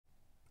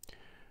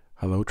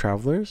Hello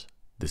travelers,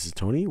 this is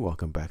Tony.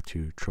 Welcome back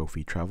to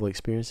Trophy Travel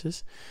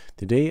Experiences.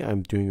 Today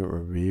I'm doing a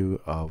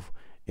review of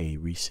a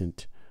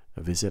recent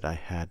visit I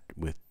had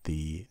with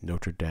the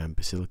Notre Dame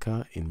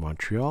Basilica in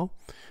Montreal.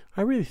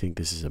 I really think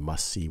this is a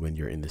must-see when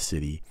you're in the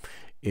city.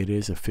 It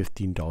is a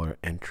 $15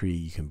 entry.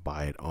 You can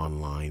buy it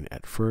online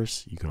at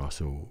first. You can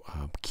also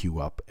queue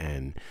up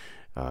and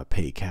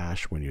pay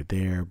cash when you're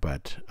there,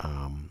 but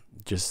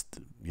just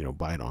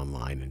buy it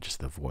online and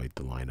just avoid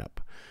the lineup.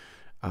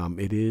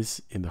 It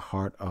is in the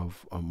heart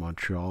of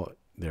Montreal,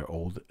 their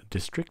old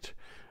district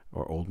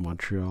or Old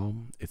Montreal.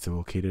 It's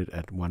located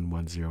at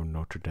 110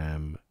 Notre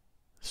Dame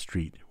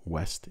Street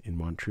West in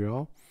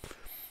Montreal.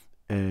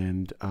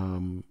 And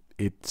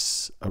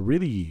it's a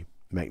really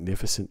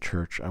magnificent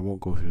church. I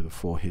won't go through the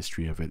full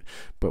history of it,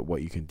 but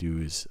what you can do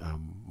is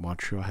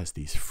Montreal has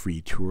these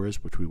free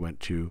tours, which we went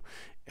to,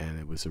 and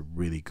it was a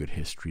really good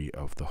history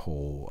of the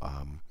whole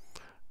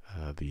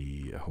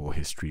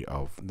history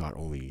of not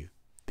only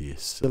the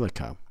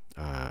basilica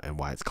and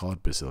why it's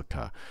called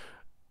Basilica,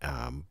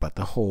 but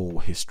the whole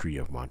history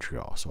of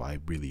Montreal. So I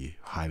really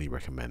highly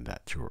recommend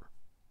that tour.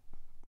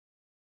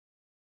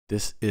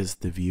 This is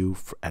the view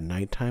at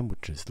nighttime,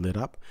 which is lit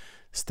up.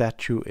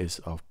 Statue is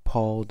of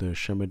Paul de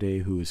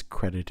Chaumedey, who is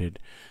credited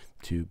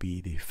to be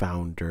the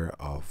founder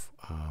of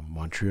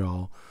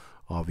Montreal.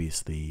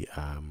 Obviously,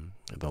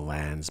 the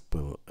lands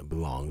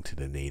belong to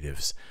the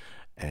natives,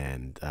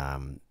 and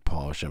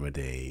Paul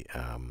Chaumedey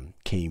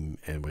came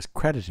and was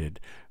credited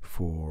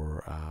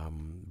for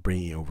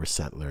bringing over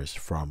settlers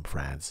from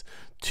France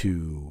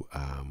to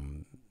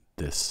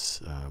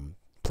this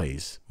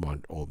place,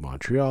 Old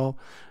Montreal,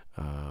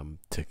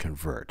 to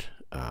convert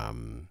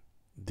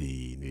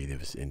the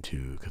natives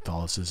into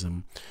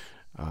Catholicism.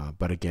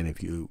 But again,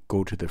 if you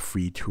go to the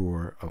free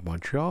tour of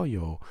Montreal,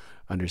 you'll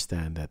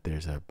understand that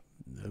there's a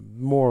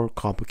more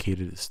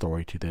complicated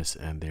story to this,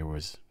 and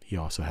he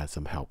also had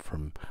some help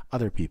from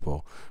other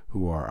people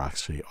who are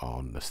actually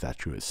on the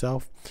statue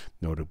itself,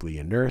 notably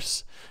a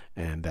nurse.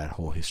 And that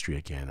whole history,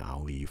 again,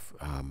 I'll leave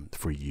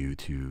for you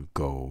to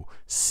go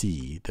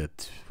see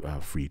that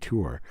free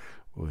tour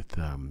with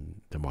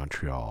the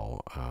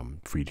Montreal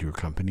Free Tour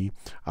Company.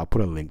 I'll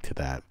put a link to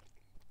that.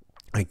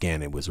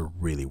 Again, it was a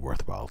really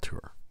worthwhile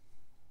tour.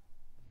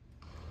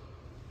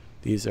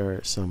 These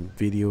are some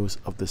videos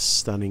of the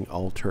stunning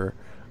altar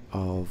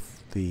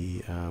of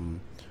the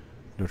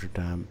Notre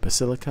Dame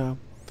Basilica.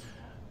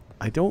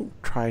 I don't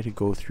try to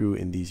go through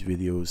in these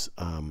videos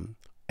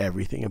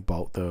everything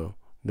about the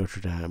Notre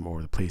Dame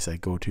or the place I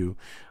go to.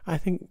 I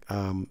think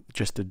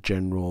just a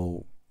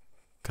general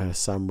kind of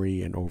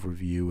summary and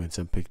overview and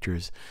some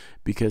pictures,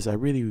 because I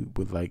really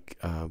would like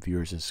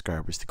viewers and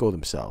subscribers to go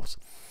themselves.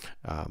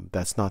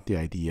 That's not the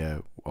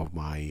idea of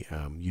my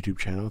YouTube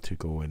channel, to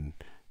go and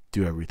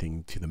do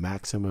everything to the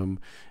maximum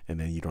and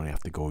then you don't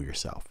have to go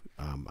yourself.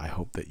 I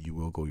hope that you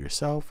will go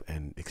yourself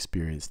and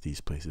experience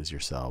these places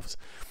yourselves,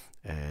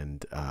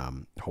 and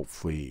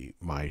hopefully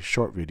my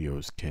short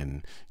videos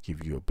can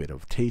give you a bit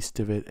of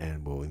taste of it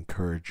and will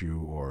encourage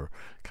you or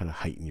kind of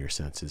heighten your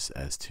senses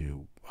as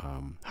to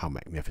how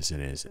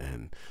magnificent it is,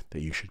 and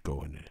that you should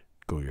go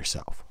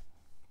yourself.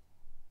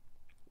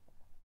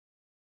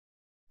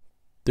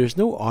 There's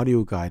no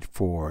audio guide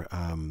for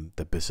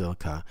the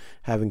Basilica.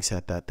 Having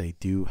said that, they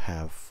do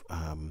have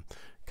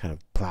kind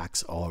of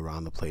plaques all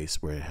around the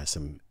place where it has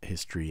some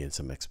history and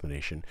some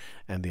explanation,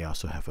 and they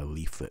also have a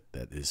leaflet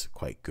that is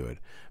quite good.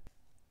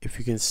 If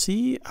you can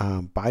see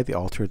by the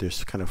altar,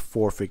 there's kind of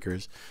 4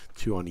 figures,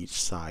 2 on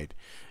each side,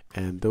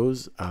 and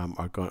those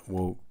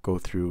we'll go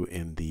through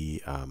in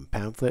the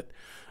pamphlet.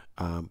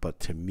 But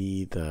to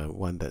me, the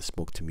one that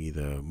spoke to me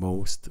the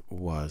most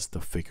was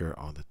the figure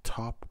on the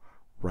top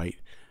right,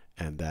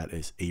 and that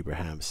is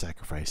Abraham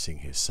sacrificing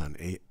his son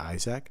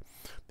Isaac.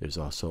 There's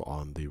also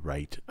on the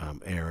right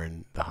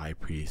Aaron, the high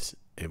priest.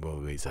 It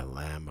will raise a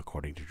lamb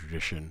according to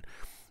tradition.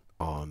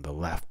 On the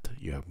left,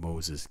 you have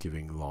Moses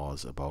giving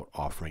laws about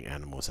offering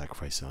animal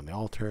sacrifices on the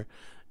altar,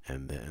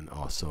 and then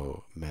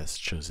also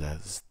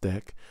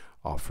Melchizedek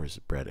offers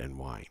bread and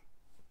wine.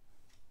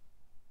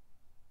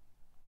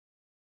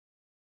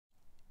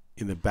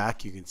 In the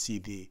back, you can see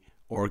the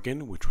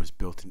organ, which was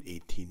built in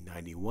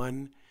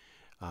 1891.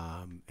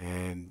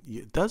 And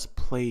it does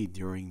play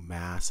during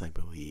Mass, I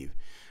believe,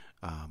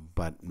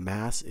 but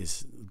Mass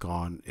is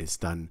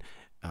done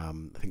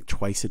I think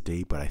twice a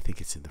day, but I think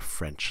it's in the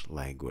French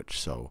language,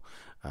 so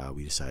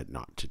we decided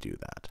not to do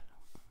that.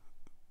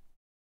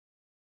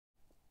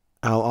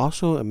 I'll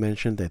also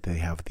mention that they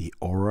have the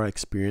Aura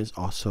experience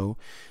also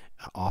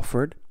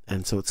offered,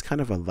 and so it's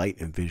kind of a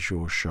light and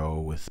visual show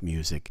with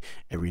music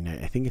every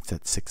night. I think it's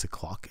at 6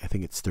 o'clock. I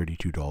think it's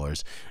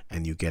 $32,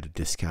 and you get a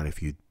discount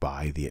if you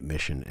buy the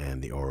admission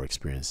and the Aura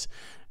experience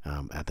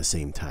at the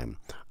same time.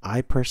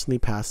 I personally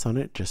passed on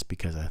it just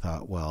because I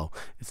thought, well,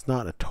 it's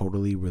not a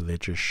totally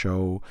religious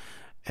show,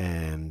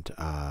 and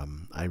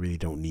I really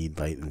don't need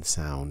light and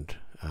sound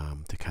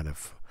to kind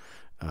of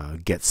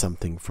get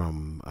something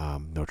from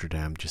Notre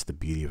Dame. Just the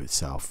beauty of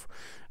itself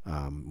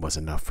was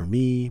enough for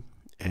me.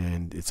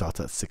 And it's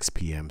also at 6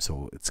 p.m.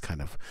 so it's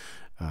kind of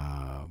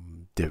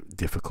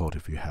difficult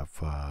if you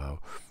have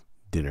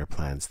dinner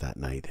plans that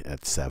night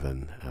at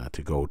 7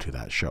 to go to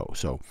that show.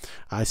 So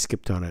I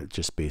skipped on it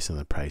just based on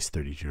the price,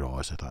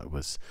 $32. I thought it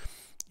was,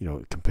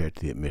 compared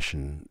to the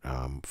admission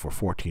for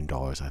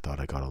 $14, I thought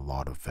I got a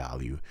lot of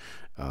value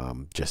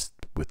just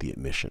with the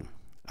admission.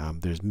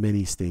 There's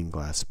many stained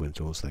glass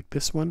windows like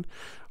this one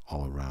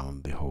all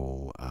around the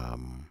whole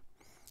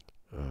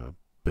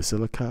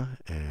basilica,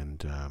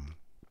 and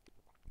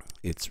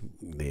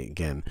they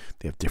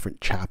have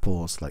different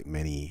chapels like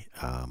many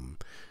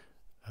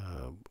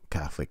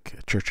Catholic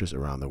churches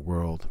around the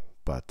world,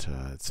 but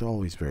it's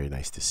always very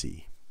nice to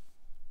see.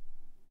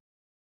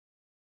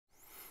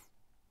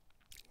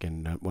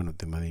 Again, not one of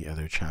the many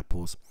other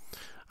chapels.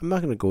 I'm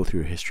not going to go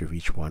through a history of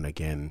each one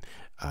again.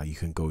 You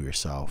can go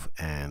yourself,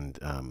 and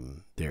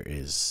there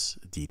is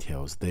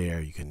details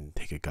there. You can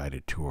take a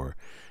guided tour,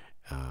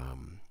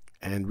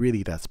 and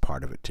really that's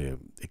part of it, to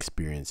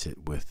experience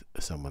it with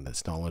someone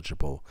that's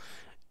knowledgeable,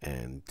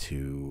 and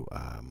to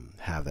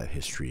have that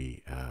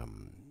history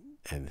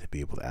and to be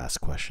able to ask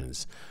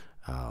questions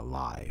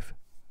live.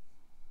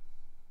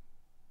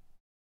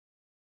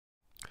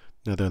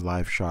 Another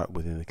live shot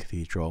within the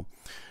cathedral.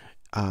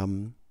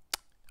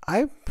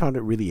 I found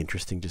it really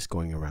interesting just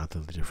going around to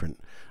the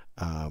different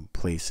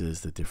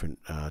places, the different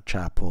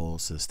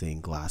chapels, the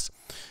stained glass.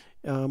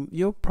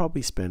 You'll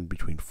probably spend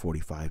between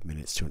 45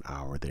 minutes to an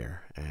hour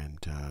there, and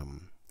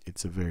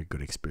it's a very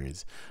good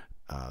experience.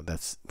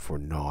 That's for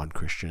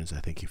non-Christians. I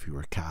think if you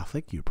were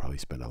Catholic, you'd probably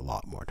spend a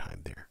lot more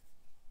time there.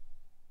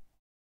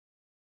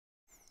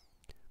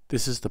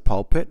 This is the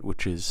pulpit,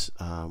 which is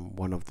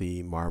one of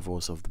the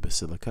marvels of the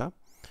basilica,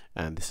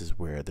 and this is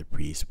where the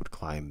priest would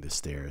climb the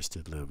stairs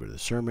to deliver the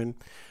sermon.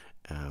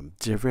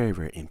 They're very,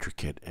 very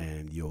intricate,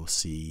 and you'll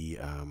see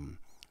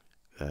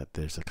that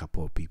there's a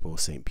couple of people,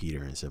 St.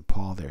 Peter and St.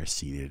 Paul, there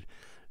seated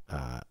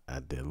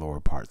at the lower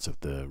parts of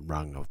the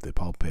rung of the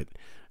pulpit,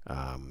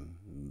 I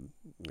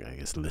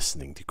guess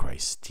listening to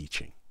Christ's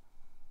teaching.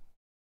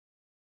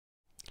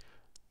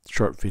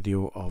 Short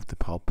video of the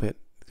pulpit,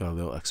 got a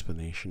little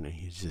explanation, and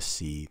you just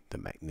see the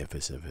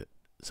magnificence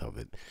of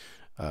it.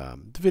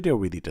 The video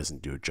really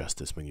doesn't do it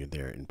justice when you're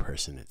there in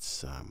person.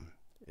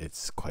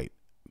 It's quite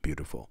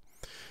beautiful.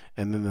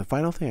 And then the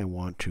final thing I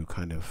want to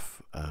kind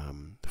of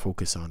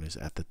focus on is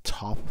at the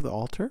top of the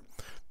altar.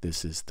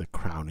 This is the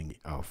crowning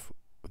of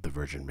the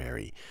Virgin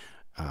Mary,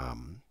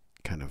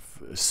 kind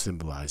of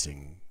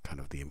symbolizing kind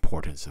of the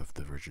importance of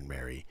the Virgin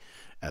Mary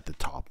at the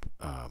top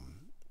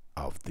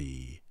of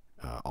the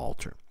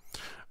altar.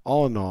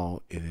 All in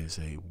all, it is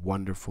a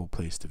wonderful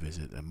place to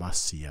visit, a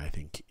must-see, I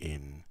think,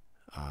 in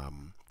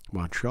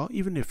Montreal,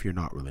 even if you're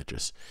not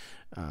religious.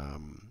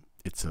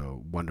 It's a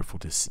wonderful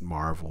to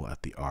marvel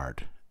at the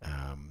art,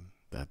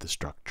 at the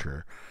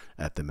structure,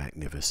 at the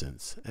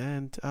magnificence,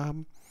 and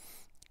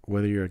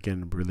whether you're,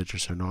 again,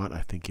 religious or not,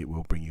 I think it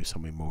will bring you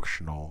some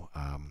emotional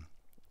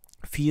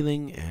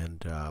feeling,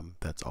 and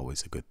that's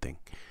always a good thing.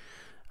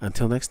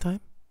 Until next time,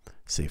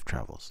 safe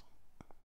travels.